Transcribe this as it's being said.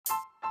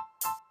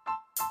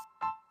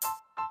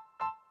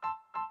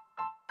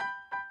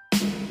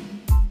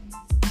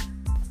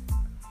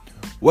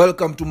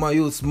Welcome to My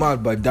Youth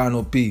Smart by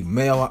Dano P.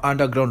 May our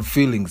underground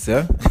feelings,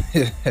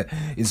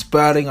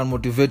 inspiring and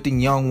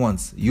motivating young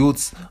ones,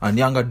 youths and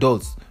young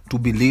adults to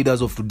be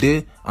leaders of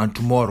today and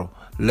tomorrow.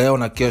 Leo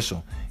na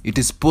kesho. It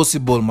is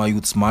possible, my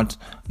youth smart.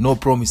 No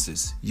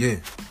promises. Yeah.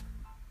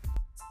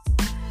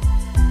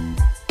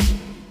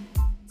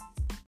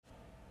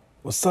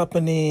 What's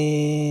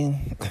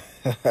happening?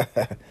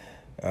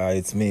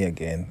 It's me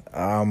again.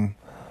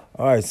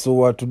 Alright,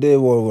 so today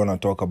what we're going to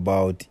talk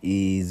about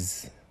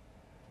is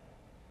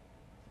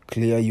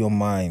clear your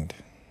mind.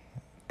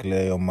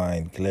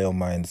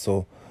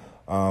 So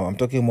I'm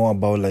talking more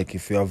about like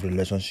if you have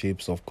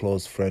relationships of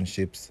close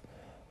friendships.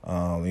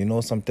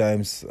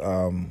 Sometimes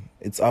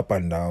it's up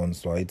and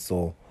downs, right?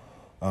 So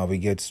we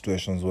get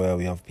situations where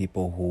we have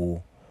people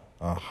who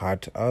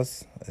hurt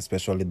us,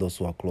 especially those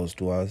who are close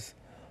to us,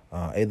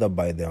 either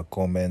by their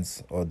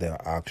comments or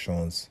their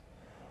actions,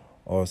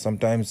 or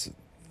sometimes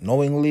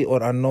knowingly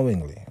or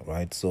unknowingly,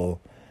 right? So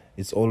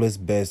it's always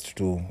best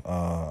to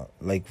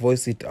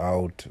voice it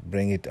out,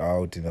 bring it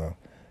out in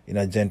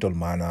a gentle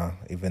manner,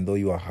 even though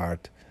you are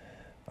hurt.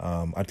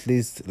 At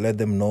least let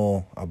them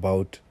know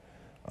about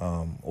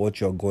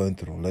what you're going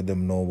through. Let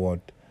them know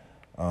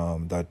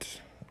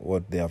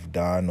what they have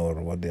done or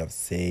what they have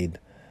said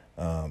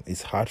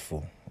is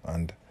hurtful,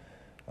 and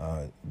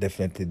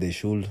definitely they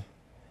should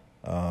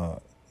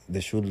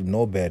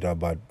know better.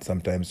 But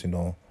sometimes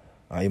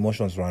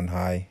emotions run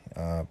high.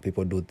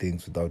 People do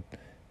things without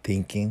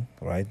thinking,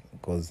 right?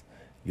 Because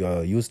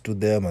you're used to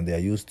them and they're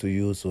used to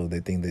you, so they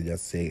think they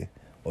just say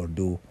or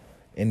do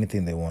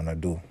anything they want to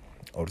do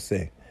or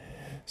say.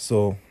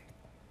 So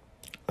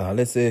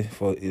let's say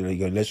for your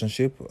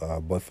relationship,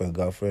 boyfriend,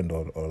 girlfriend,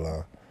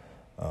 or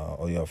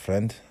your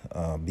friend,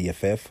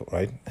 BFF,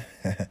 right?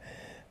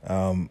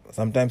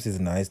 Sometimes it's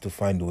nice to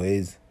find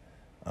ways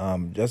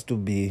just to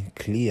be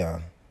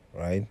clear,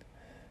 right?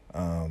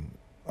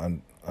 And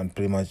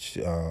pretty much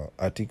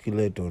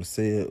articulate or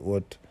say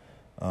what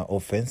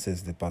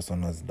offenses the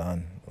person has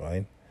done,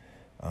 right?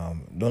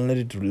 Don't let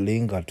it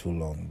linger too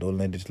long. Don't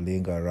let it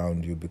linger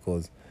around you,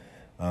 because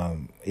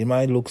it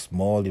might look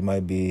small. It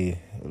might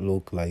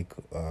look like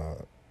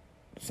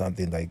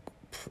something like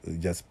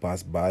just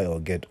pass by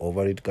or get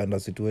over it kind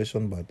of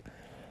situation. But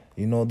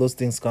those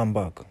things come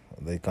back.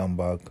 They come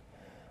back.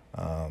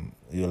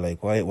 You're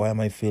like, why am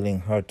I feeling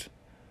hurt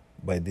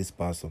by this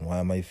person? Why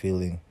am I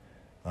feeling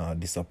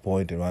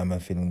disappointed? Why am I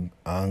feeling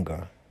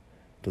anger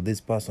to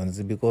this person? Is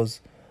it because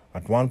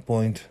at one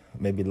point,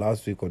 maybe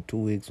last week or 2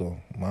 weeks or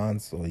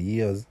months or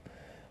years,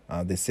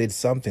 they said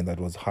something that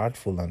was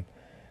hurtful, and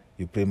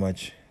you pretty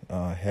much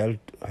held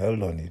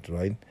on it,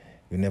 right?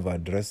 You never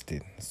addressed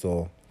it.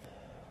 So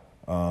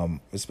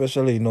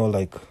especially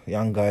like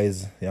young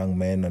guys, young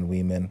men and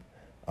women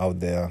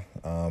out there,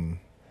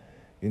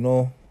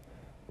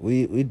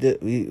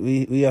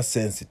 we are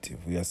sensitive.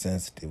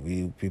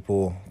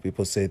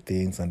 People say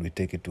things and we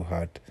take it to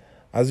heart.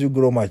 As you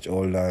grow much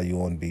older, you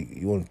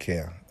won't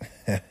care.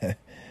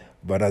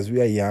 But as we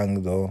are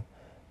young, though,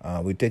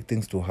 we take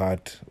things to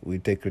heart. We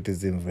take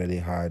criticism very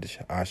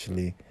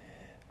harshly,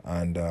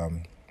 and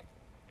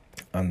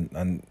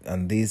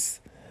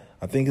this,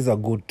 I think, is a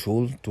good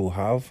tool to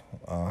have,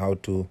 how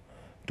to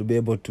be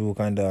able to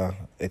kind of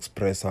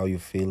express how you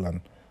feel,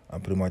 and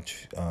pretty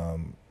much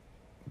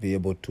be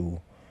able to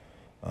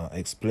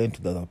express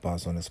to the other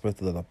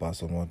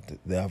person what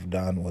they have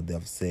done, what they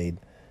have said.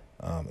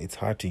 It's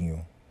hurting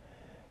you.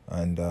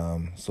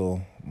 And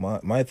so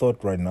my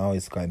thought right now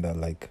is kind of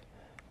like,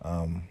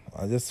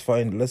 let's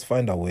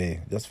find a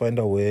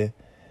way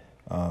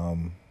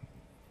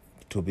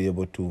to be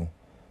able to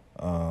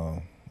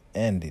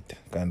end it,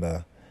 kind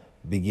of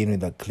begin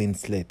with a clean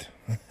slate.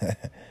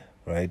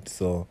 Right?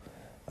 So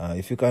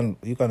if you can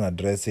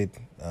address it,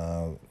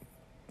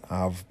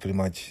 have pretty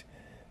much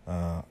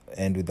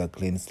end with a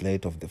clean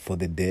slate for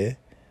the day,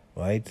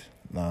 right?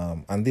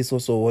 And this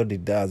also what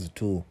it does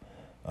too,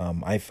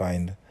 I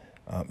find,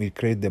 it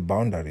creates the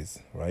boundaries,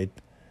 right?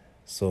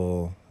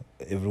 So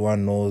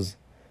everyone knows,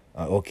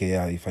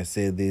 if I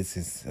say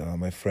this,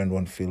 my friend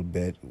won't feel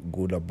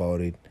good about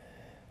it.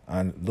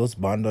 And those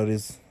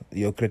boundaries,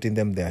 you're creating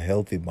them, they're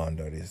healthy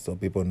boundaries. So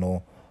people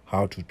know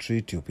how to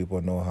treat you.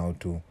 People know how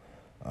to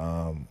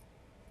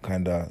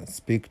kind of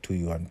speak to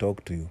you and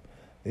talk to you.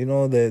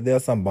 There are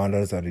some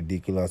boundaries that are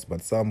ridiculous,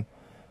 but some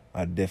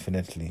are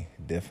definitely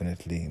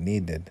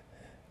needed,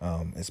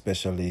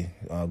 especially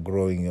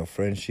growing your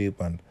friendship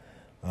and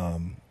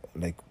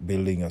like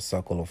building your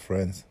circle of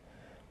friends.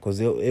 Because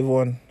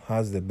everyone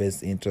has the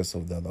best interest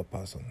of the other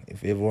person.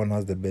 If everyone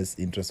has the best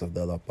interest of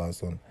the other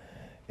person,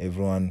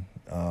 everyone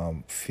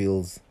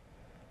feels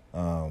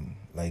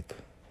like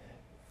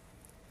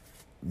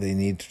they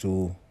need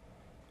to,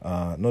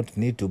 not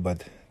need to,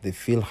 but they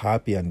feel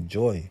happy and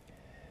joy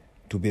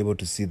to be able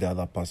to see the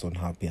other person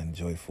happy and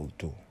joyful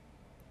too,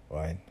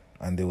 right?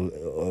 And they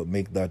will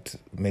make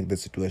the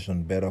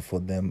situation better for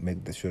them,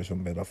 make the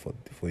situation better for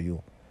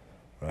you,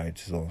 right?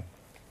 So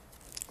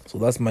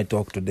that's my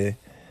talk today.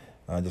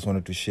 I just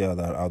wanted to share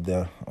that out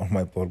there on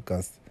my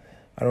podcast.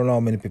 I don't know how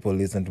many people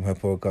listen to my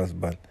podcast,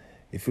 but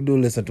if you do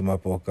listen to my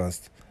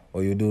podcast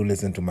or you do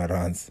listen to my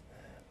rants,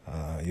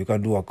 you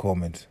can do a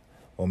comment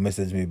or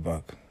message me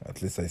back.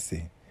 At least I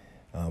see.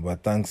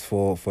 But thanks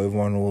for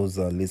everyone who's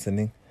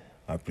listening.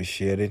 I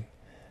appreciate it.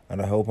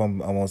 And I hope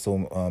I'm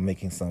also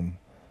making some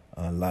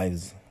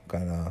lives,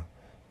 kind of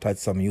touch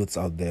some youths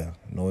out there,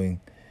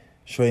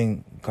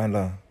 sharing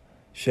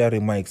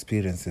my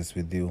experiences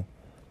with you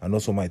and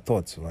also my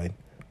thoughts, right?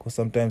 Because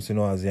sometimes,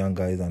 as young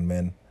guys and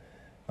men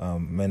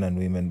and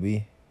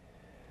women,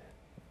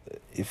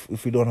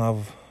 if we don't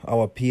have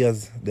our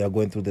peers, they are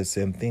going through the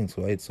same things,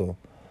 right? So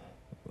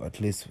at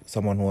least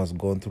someone who has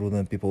gone through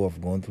them, people who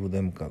have gone through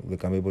them, they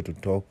can be able to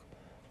talk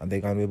and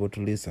they can be able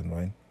to listen,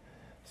 right?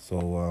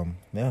 So,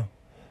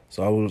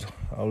 So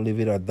I'll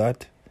leave it at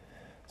that.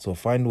 So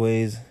find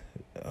ways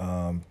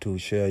to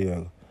share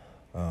your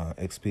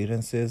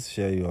experiences,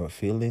 share your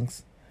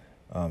feelings,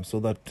 so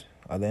that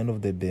at the end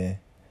of the day,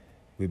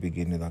 we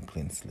begin with a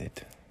clean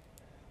slate.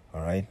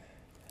 All right?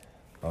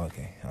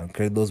 Okay. And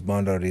create those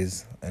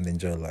boundaries and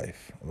enjoy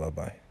life.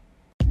 Bye-bye.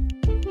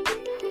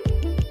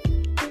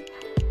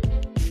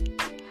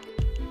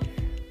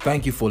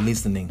 Thank you for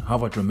listening.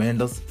 Have a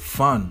tremendous,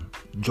 fun,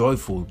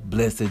 joyful,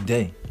 blessed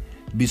day.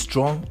 Be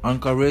strong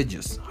and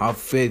courageous. Have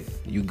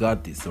faith. You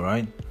got this, all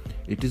right?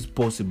 It is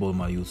possible,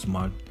 my youth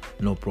man.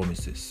 No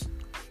promises.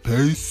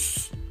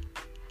 Peace.